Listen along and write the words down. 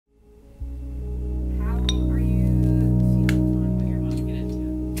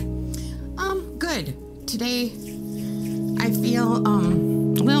today. I feel a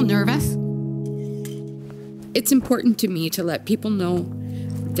little nervous. It's important to me to let people know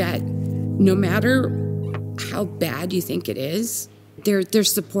that no matter how bad you think it is,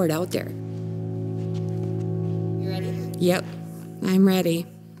 there's support out there. You ready? Yep, I'm ready.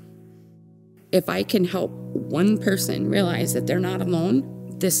 If I can help one person realize that they're not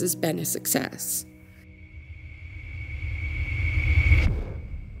alone, this has been a success.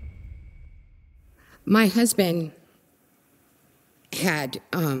 My husband had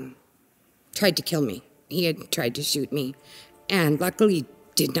tried to kill me. He had tried to shoot me, and luckily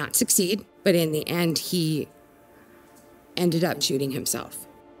did not succeed. But in the end, he ended up shooting himself.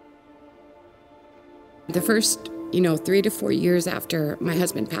 The first, 3 to 4 years after my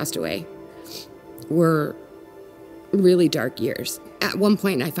husband passed away were really dark years. At one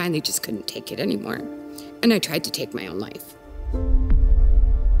point, I finally just couldn't take it anymore, and I tried to take my own life.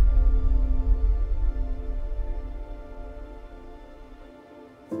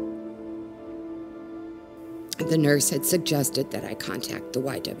 The nurse had suggested that I contact the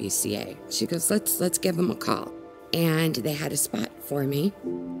YWCA. She goes, let's give them a call. And they had a spot for me.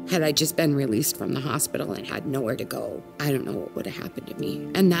 Had I just been released from the hospital and had nowhere to go, I don't know what would have happened to me.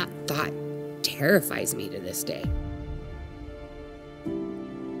 And that thought terrifies me to this day.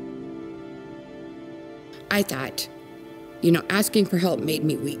 I thought, asking for help made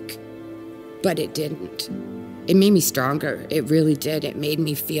me weak, but it didn't. It made me stronger. It really did. It made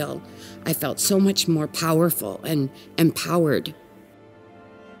me feel, I felt so much more powerful and empowered.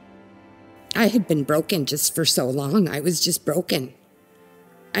 I had been broken just for so long. I was just broken.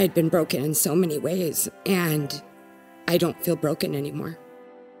 I had been broken in so many ways, and I don't feel broken anymore.